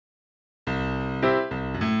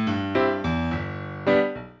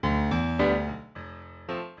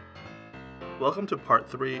Welcome to part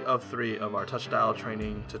 3 of 3 of our TOUCHDIAL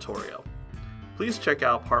training tutorial. Please check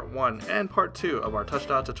out part 1 and part 2 of our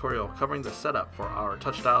TOUCHDIAL tutorial covering the setup for our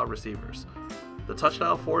TOUCHDIAL receivers, the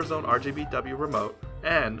TOUCHDIAL 4-zone RGBW remote,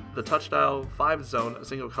 and the TOUCHDIAL 5-zone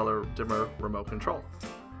single color dimmer remote control.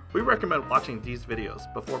 We recommend watching these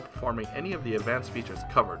videos before performing any of the advanced features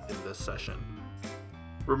covered in this session.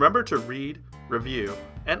 Remember to read, review,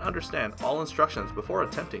 and understand all instructions before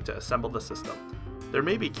attempting to assemble the system. There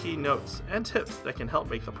may be key notes and tips that can help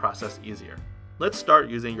make the process easier. Let's start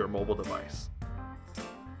using your mobile device.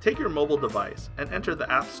 Take your mobile device and enter the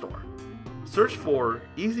App Store. Search for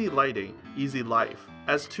Easy Lighting, Easy Life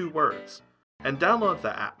as 2 words, and download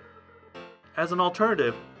the app. As an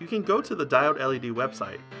alternative, you can go to the Diode LED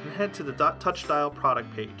website and head to the TOUCHDIAL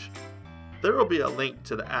product page. There will be a link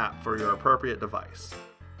to the app for your appropriate device.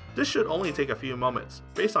 This should only take a few moments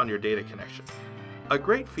based on your data connection. A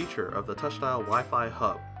great feature of the TOUCHDIAL Wi-Fi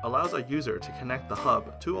hub allows a user to connect the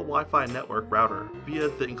hub to a Wi-Fi network router via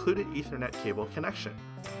the included Ethernet cable connection.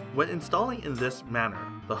 When installing in this manner,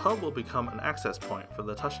 the hub will become an access point for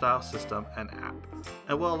the TOUCHDIAL system and app,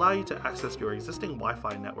 and will allow you to access your existing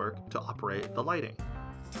Wi-Fi network to operate the lighting.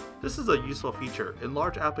 This is a useful feature in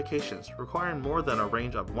large applications requiring more than a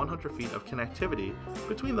range of 100 feet of connectivity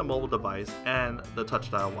between the mobile device and the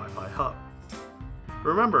TOUCHDIAL Wi-Fi hub.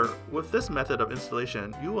 Remember, with this method of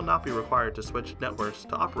installation, you will not be required to switch networks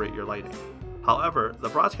to operate your lighting. However, the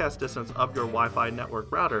broadcast distance of your Wi-Fi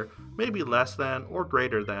network router may be less than or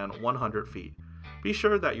greater than 100 feet. Be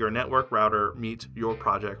sure that your network router meets your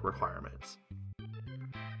project requirements.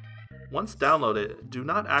 Once downloaded, do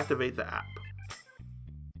not activate the app.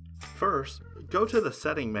 First, go to the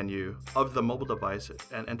Setting menu of the mobile device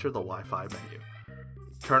and enter the Wi-Fi menu.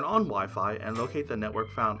 Turn on Wi-Fi and locate the network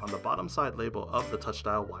found on the bottom side label of the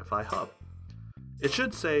TOUCHDIAL Wi-Fi hub. It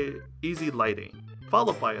should say Easy Lighting,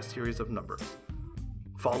 followed by a series of numbers.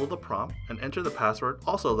 Follow the prompt and enter the password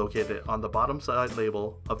also located on the bottom side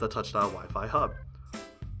label of the TOUCHDIAL Wi-Fi hub.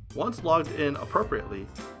 Once logged in appropriately,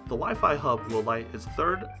 the Wi-Fi hub will light its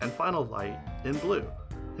third and final light in blue,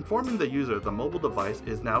 informing the user the mobile device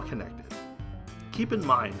is now connected. Keep in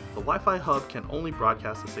mind, the Wi-Fi hub can only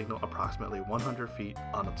broadcast the signal approximately 100 feet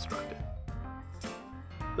unobstructed.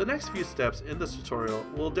 The next few steps in this tutorial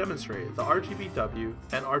will demonstrate the RGBW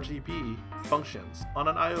and RGB functions on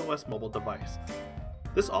an iOS mobile device.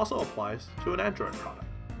 This also applies to an Android product.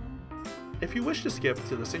 If you wish to skip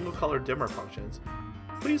to the single color dimmer functions,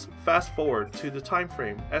 please fast forward to the time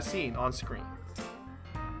frame as seen on screen.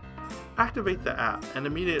 Activate the app and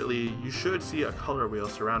immediately you should see a color wheel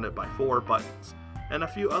surrounded by 4 buttons and a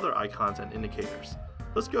few other icons and indicators.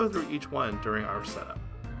 Let's go through each one during our setup.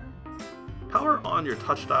 Power on your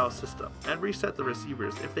TOUCHDIAL system and reset the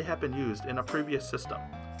receivers if they have been used in a previous system.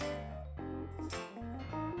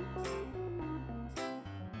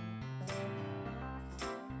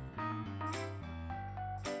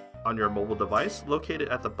 On your mobile device, located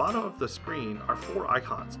at the bottom of the screen are 4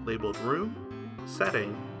 icons labeled Room,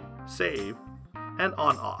 Setting, Save, and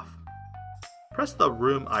On/Off. Press the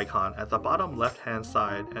Room icon at the bottom left-hand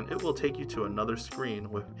side and it will take you to another screen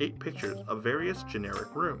with 8 pictures of various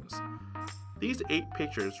generic rooms. These 8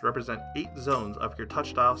 pictures represent 8 zones of your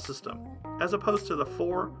TOUCHDIAL system, as opposed to the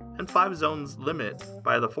 4 and 5 zones limit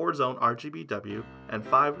by the 4-zone RGBW and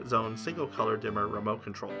 5-zone single color dimmer remote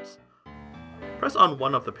controls. Press on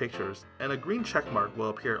one of the pictures and a green check mark will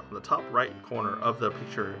appear on the top right corner of the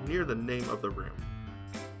picture near the name of the room.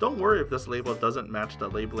 Don't worry if this label doesn't match the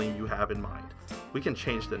labeling you have in mind. We can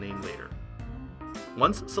change the name later.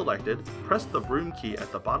 Once selected, press the room key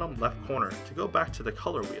at the bottom left corner to go back to the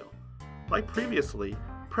color wheel. Like previously,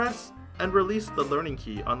 press and release the learning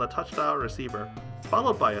key on the TOUCHDIAL receiver,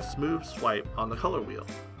 followed by a smooth swipe on the color wheel.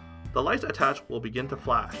 The lights attached will begin to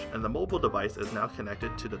flash and the mobile device is now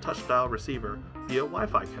connected to the TOUCHDIAL receiver via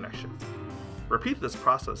Wi-Fi connection. Repeat this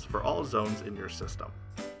process for all zones in your system.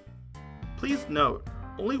 Please note,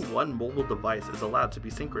 only one mobile device is allowed to be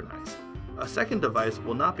synchronized. A second device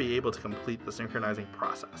will not be able to complete the synchronizing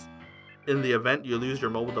process. In the event you lose your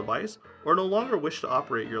mobile device or no longer wish to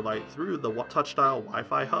operate your light through the TOUCHDIAL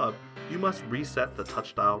Wi-Fi hub, you must reset the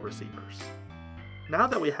TOUCHDIAL receivers. Now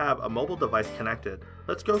that we have a mobile device connected,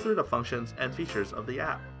 let's go through the functions and features of the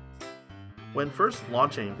app. When first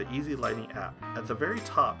launching the Easy Lighting app, at the very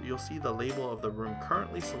top you'll see the label of the room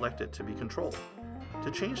currently selected to be controlled.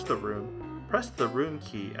 To change the room, press the Room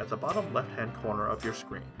key at the bottom left-hand corner of your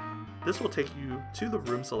screen. This will take you to the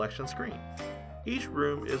room selection screen. Each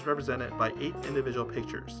room is represented by 8 individual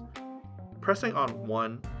pictures. Pressing on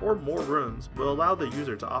one or more rooms will allow the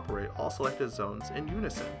user to operate all selected zones in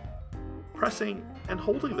unison. Pressing and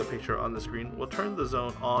holding the picture on the screen will turn the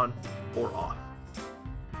zone on or off.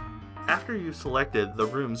 After you've selected the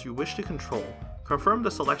rooms you wish to control, confirm the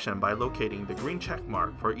selection by locating the green check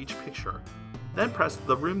mark for each picture. Then press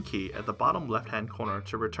the room key at the bottom left-hand corner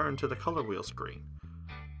to return to the color wheel screen.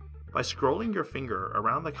 By scrolling your finger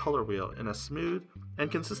around the color wheel in a smooth and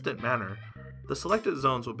consistent manner, the selected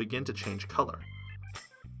zones will begin to change color.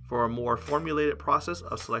 For a more formulated process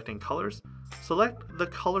of selecting colors, select the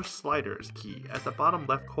Color Sliders key at the bottom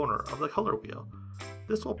left corner of the color wheel.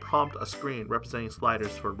 This will prompt a screen representing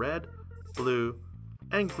sliders for red, blue,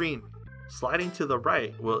 and green. Sliding to the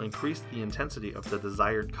right will increase the intensity of the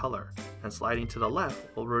desired color, and sliding to the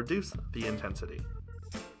left will reduce the intensity.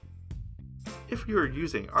 If you are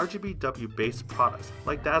using RGBW based products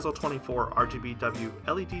like Dazzle24 RGBW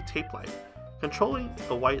LED tape light, controlling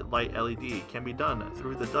the white light LED can be done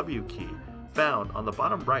through the W key found on the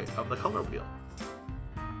bottom right of the color wheel.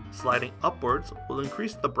 Sliding upwards will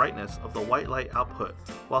increase the brightness of the white light output,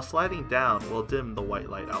 while sliding down will dim the white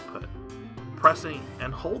light output. Pressing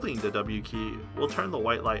and holding the W key will turn the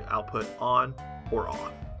white light output on or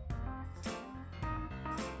off.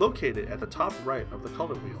 Located at the top right of the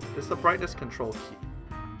color wheel is the brightness control key.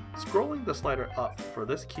 Scrolling the slider up for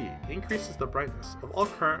this key increases the brightness of all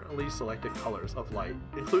currently selected colors of light,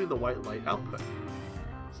 including the white light output.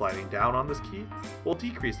 Sliding down on this key will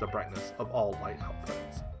decrease the brightness of all light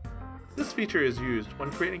outputs. This feature is used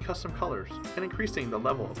when creating custom colors and increasing the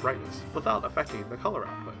level of brightness without affecting the color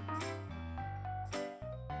output.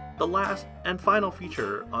 The last and final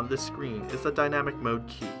feature on this screen is the dynamic mode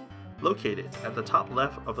key, located at the top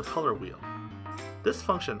left of the color wheel. This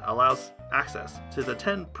function allows access to the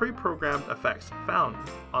 10 pre-programmed effects found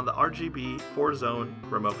on the RGB 4-zone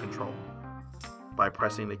remote control. By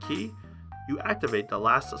pressing the key, you activate the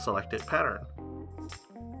last selected pattern.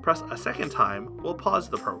 Press a second time will pause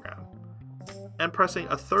the program, and pressing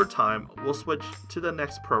a third time will switch to the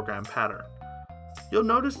next program pattern. You'll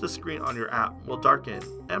notice the screen on your app will darken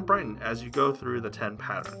and brighten as you go through the 10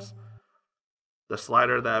 patterns. The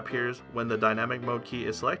slider that appears when the dynamic mode key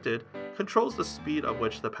is selected controls the speed at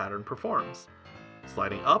which the pattern performs.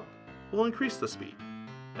 Sliding up will increase the speed,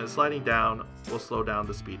 and sliding down will slow down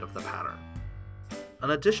the speed of the pattern. In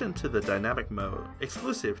addition to the dynamic mode,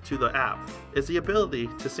 exclusive to the app is the ability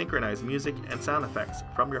to synchronize music and sound effects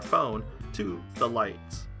from your phone to the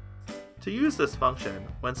lights. To use this function,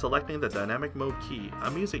 when selecting the dynamic mode key, a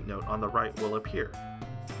music note on the right will appear.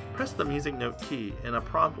 Press the music note key and a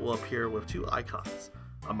prompt will appear with two icons,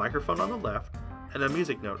 a microphone on the left and a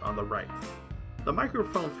music note on the right. The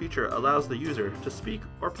microphone feature allows the user to speak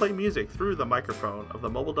or play music through the microphone of the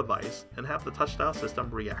mobile device and have the TOUCHDIAL system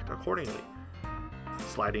react accordingly.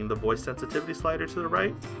 Sliding the voice sensitivity slider to the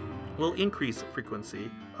right will increase the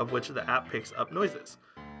frequency of which the app picks up noises,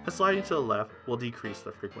 and sliding to the left will decrease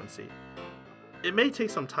the frequency. It may take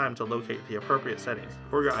some time to locate the appropriate settings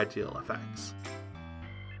for your ideal effects.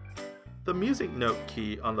 The music note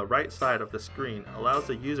key on the right side of the screen allows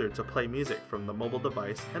the user to play music from the mobile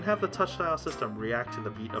device and have the TOUCHDIAL system react to the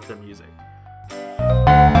beat of the music.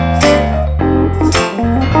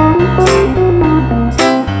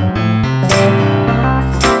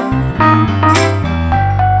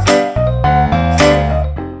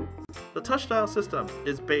 The TOUCHDIAL system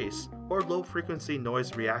is bass or low frequency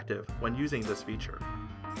noise reactive when using this feature.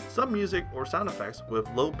 Some music or sound effects with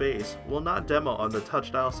low bass will not demo on the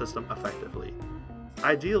TOUCHDIAL system effectively.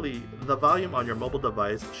 Ideally, the volume on your mobile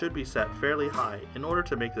device should be set fairly high in order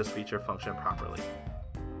to make this feature function properly.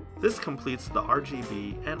 This completes the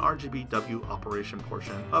RGB and RGBW operation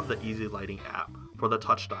portion of the Easy Lighting app for the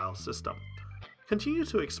TOUCHDIAL system. Continue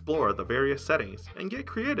to explore the various settings and get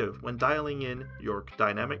creative when dialing in your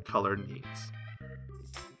dynamic color needs.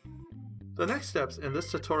 The next steps in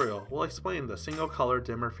this tutorial will explain the single color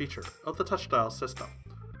dimmer feature of the TOUCHDIAL system.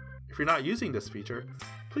 If you're not using this feature,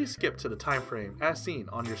 please skip to the time frame as seen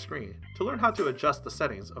on your screen to learn how to adjust the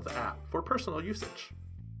settings of the app for personal usage.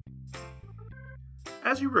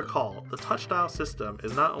 As you recall, the TOUCHDIAL system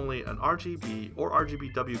is not only an RGB or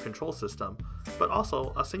RGBW control system, but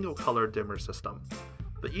also a single color dimmer system.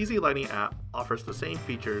 The Easy Lighting app offers the same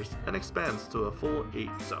features and expands to a full 8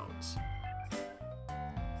 zones.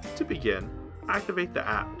 To begin, activate the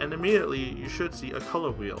app and immediately you should see a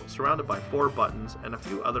color wheel surrounded by 4 buttons and a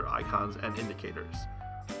few other icons and indicators.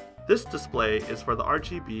 This display is for the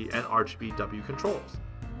RGB and RGBW controls.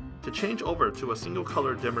 To change over to a single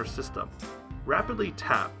color dimmer system, rapidly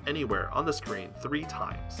tap anywhere on the screen 3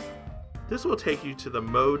 times. This will take you to the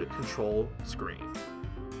mode control screen.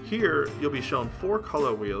 Here, you'll be shown 4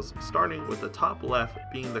 color wheels, starting with the top left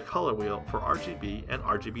being the color wheel for RGB and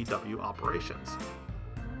RGBW operations.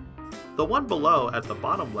 The one below at the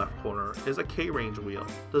bottom left corner is a K-range wheel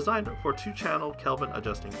designed for 2-channel Kelvin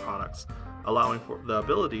adjusting products, allowing for the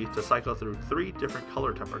ability to cycle through 3 different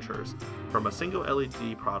color temperatures from a single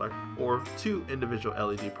LED product or 2 individual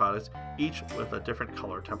LED products, each with a different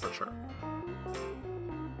color temperature.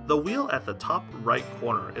 The wheel at the top right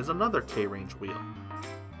corner is another K-range wheel.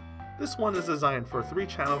 This one is designed for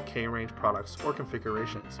 3-channel K-range products or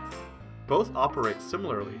configurations. Both operate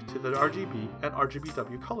similarly to the RGB and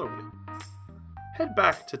RGBW color wheel. Head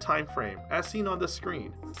back to time frame as seen on the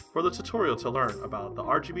screen for the tutorial to learn about the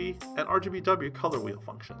RGB and RGBW color wheel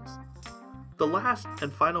functions. The last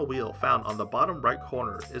and final wheel found on the bottom right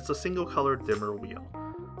corner is the single color dimmer wheel.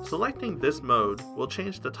 Selecting this mode will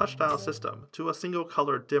change the TOUCHDIAL system to a single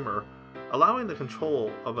color dimmer, allowing the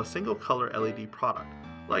control of a single color LED product,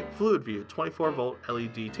 like FluidView 24-volt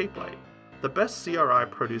LED tape light, the best CRI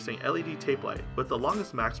producing LED tape light with the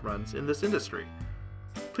longest max runs in this industry.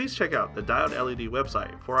 Please check out the Diode LED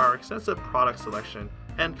website for our extensive product selection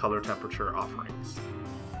and color temperature offerings.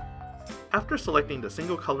 After selecting the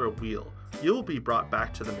single color wheel, you will be brought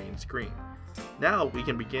back to the main screen. Now we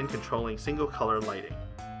can begin controlling single color lighting.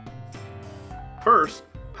 First,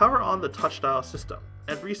 power on the TOUCHDIAL system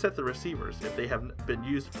and reset the receivers if they have been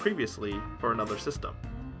used previously for another system.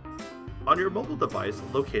 On your mobile device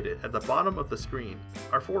located at the bottom of the screen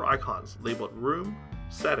are 4 icons labeled Room,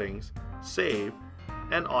 Settings, Save,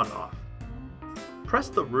 and On/Off. Press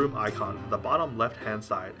the Room icon at the bottom left hand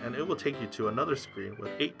side and it will take you to another screen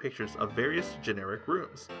with 8 pictures of various generic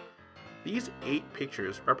rooms. These 8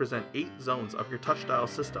 pictures represent 8 zones of your TOUCHDIAL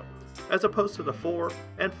system, as opposed to the 4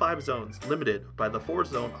 and 5 zones limited by the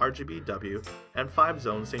 4-zone RGBW and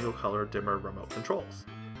 5-zone single color dimmer remote controls.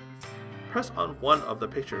 Press on one of the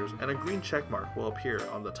pictures and a green check mark will appear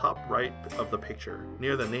on the top right of the picture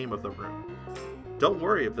near the name of the room. Don't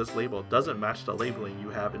worry if this label doesn't match the labeling you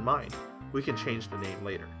have in mind. We can change the name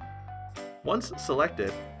later. Once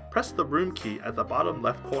selected, press the room key at the bottom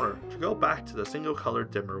left corner to go back to the single color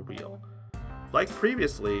dimmer wheel. Like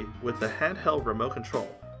previously with the handheld remote control,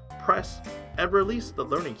 press and release the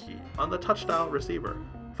learning key on the TOUCHDIAL receiver,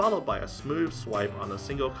 followed by a smooth swipe on the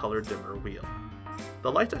single color dimmer wheel.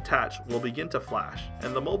 The lights attached will begin to flash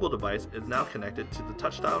and the mobile device is now connected to the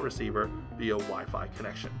TOUCHDIAL receiver via Wi-Fi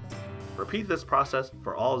connection. Repeat this process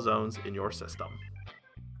for all zones in your system.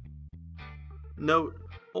 Note,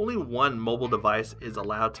 only one mobile device is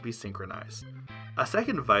allowed to be synchronized. A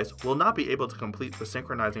second device will not be able to complete the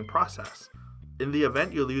synchronizing process. In the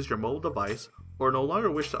event you lose your mobile device or no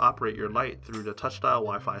longer wish to operate your light through the TOUCHDIAL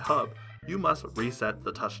Wi-Fi hub, you must reset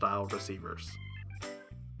the TOUCHDIAL receivers.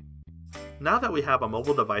 Now that we have a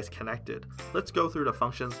mobile device connected, let's go through the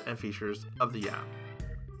functions and features of the app.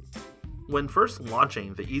 When first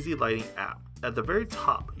launching the Easy Lighting app, at the very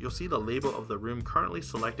top you'll see the label of the room currently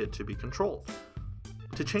selected to be controlled.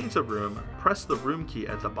 To change the room, press the room key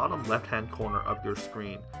at the bottom left-hand corner of your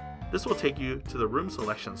screen. This will take you to the room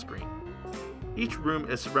selection screen. Each room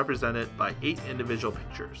is represented by 8 individual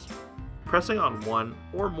pictures. Pressing on one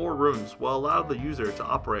or more rooms will allow the user to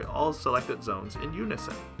operate all selected zones in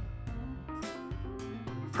unison.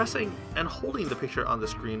 Pressing and holding the picture on the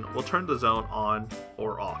screen will turn the zone on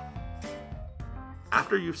or off.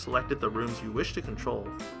 After you've selected the rooms you wish to control,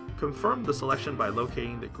 confirm the selection by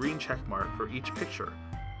locating the green check mark for each picture,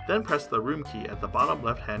 then press the room key at the bottom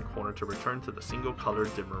left-hand corner to return to the single color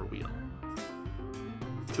dimmer wheel.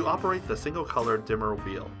 To operate the single color dimmer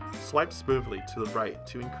wheel, swipe smoothly to the right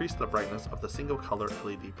to increase the brightness of the single color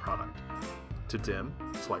LED product. To dim,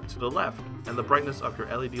 swipe to the left, and the brightness of your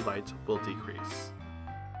LED lights will decrease.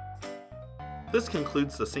 This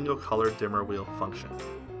concludes the single color dimmer wheel function.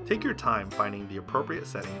 Take your time finding the appropriate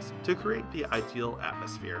settings to create the ideal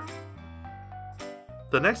atmosphere.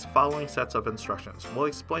 The next following sets of instructions will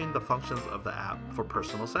explain the functions of the app for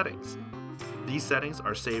personal settings. These settings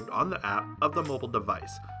are saved on the app of the mobile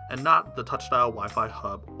device and not the TOUCHDIAL Wi-Fi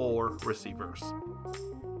hub or receivers.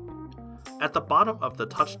 At the bottom of the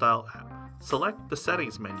TOUCHDIAL app, select the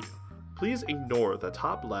settings menu. Please ignore the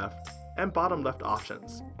top left and bottom left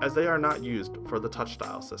options as they are not used for the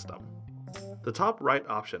TOUCHDIAL system. The top right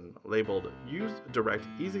option, labeled Use Direct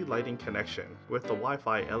Easy Lighting Connection with the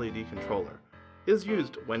Wi-Fi LED controller, is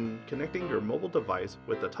used when connecting your mobile device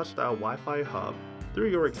with the TOUCHDIAL Wi-Fi hub through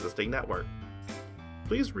your existing network.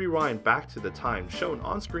 Please rewind back to the time shown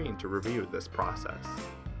on screen to review this process.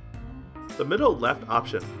 The middle left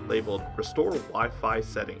option, labeled Restore Wi-Fi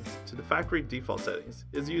Settings to the factory default settings,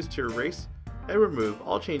 is used to erase and remove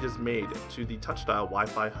all changes made to the TOUCHDIAL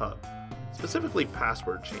Wi-Fi hub, specifically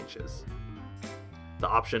password changes. The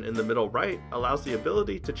option in the middle right allows the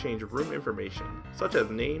ability to change room information, such as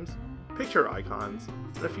names, picture icons,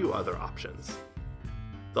 and a few other options.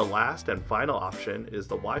 The last and final option is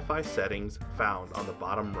the Wi-Fi settings found on the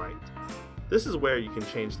bottom right. This is where you can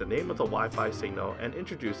change the name of the Wi-Fi signal and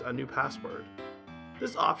introduce a new password.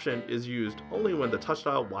 This option is used only when the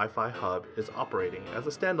TOUCHDIAL Wi-Fi hub is operating as a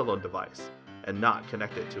standalone device and not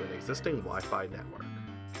connected to an existing Wi-Fi network.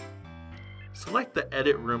 Select the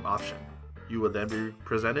Edit Room option. You will then be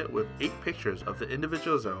presented with 8 pictures of the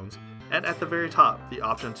individual zones, and at the very top, the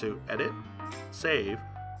option to edit, save,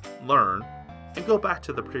 learn, and go back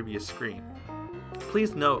to the previous screen.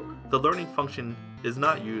 Please note, the learning function is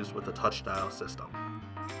not used with the TOUCHDIAL system.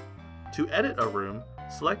 To edit a room,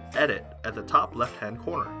 select Edit at the top left-hand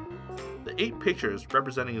corner. The 8 pictures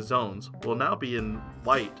representing zones will now be in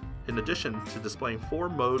white in addition to displaying 4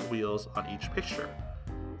 mode wheels on each picture.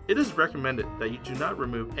 It is recommended that you do not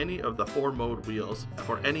remove any of the 4 mode wheels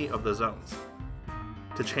for any of the zones.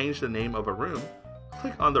 To change the name of a room,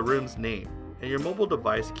 click on the room's name, and your mobile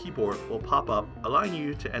device keyboard will pop up, allowing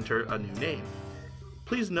you to enter a new name.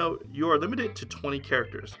 Please note you are limited to 20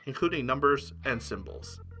 characters, including numbers and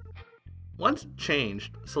symbols. Once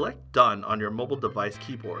changed, select Done on your mobile device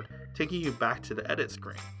keyboard, taking you back to the edit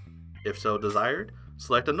screen. If so desired,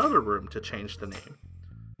 select another room to change the name.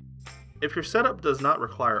 If your setup does not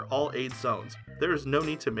require all 8 zones, there is no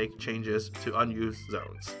need to make changes to unused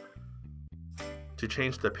zones. To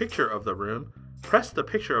change the picture of the room, press the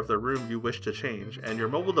picture of the room you wish to change and your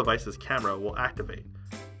mobile device's camera will activate.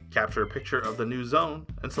 Capture a picture of the new zone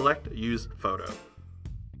and select Use Photo.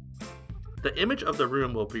 The image of the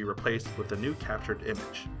room will be replaced with the new captured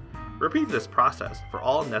image. Repeat this process for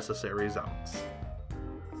all necessary zones.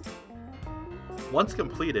 Once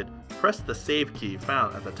completed, press the Save key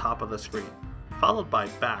found at the top of the screen, followed by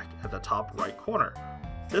Back at the top right corner.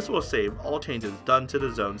 This will save all changes done to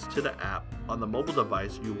the zones to the app on the mobile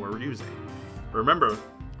device you were using. Remember,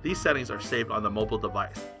 these settings are saved on the mobile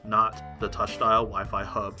device, not the TOUCHDIAL Wi-Fi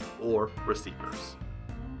hub or receivers.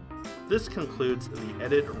 This concludes the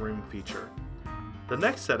Edit Room feature. The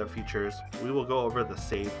next set of features, we will go over the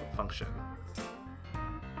Save function.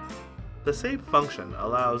 The Save function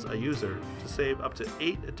allows a user to save up to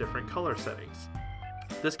 8 different color settings.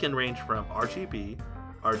 This can range from RGB,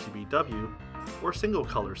 RGBW, or single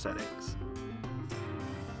color settings.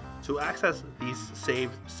 To access these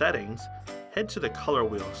saved settings, head to the color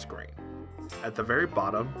wheel screen. At the very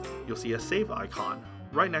bottom, you'll see a Save icon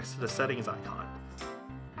right next to the Settings icon.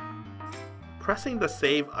 Pressing the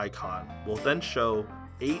Save icon will then show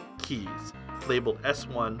 8 keys labeled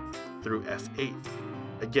S1 through S8.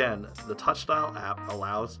 Again, the TOUCHDIAL app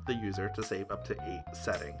allows the user to save up to 8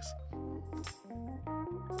 settings.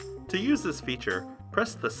 To use this feature,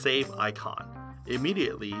 press the Save icon.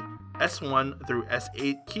 Immediately, S1 through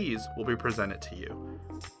S8 keys will be presented to you.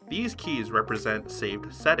 These keys represent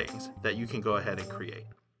saved settings that you can go ahead and create.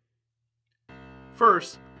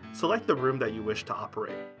 First, select the room that you wish to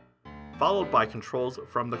operate, followed by controls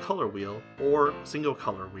from the color wheel or single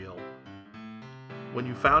color wheel. When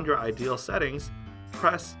you found your ideal settings,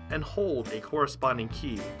 press and hold a corresponding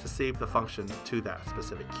key to save the function to that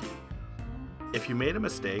specific key. If you made a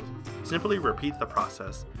mistake, simply repeat the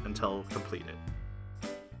process until completed.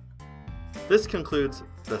 This concludes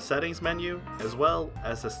the Settings menu as well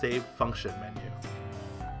as the Save function menu.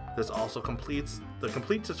 This also completes the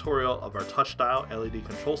complete tutorial of our TOUCHDIAL LED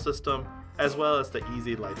control system as well as the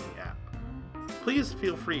Easy Lighting app. Please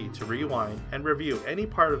feel free to rewind and review any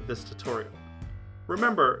part of this tutorial.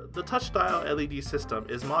 Remember, the TOUCHDIAL LED system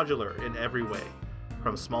is modular in every way,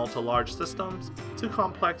 from small to large systems to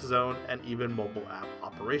complex zone and even mobile app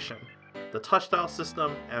operation. The TOUCHDIAL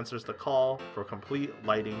system answers the call for complete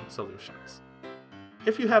lighting solutions.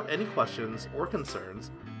 If you have any questions or concerns,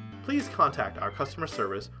 please contact our customer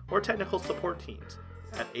service or technical support teams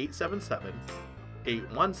at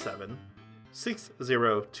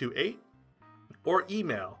 877-817-6028 or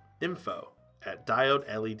email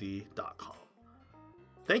info@diodeled.com.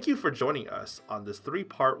 Thank you for joining us on this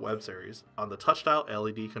 3-part web series on the TOUCHDIAL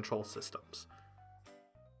LED control systems.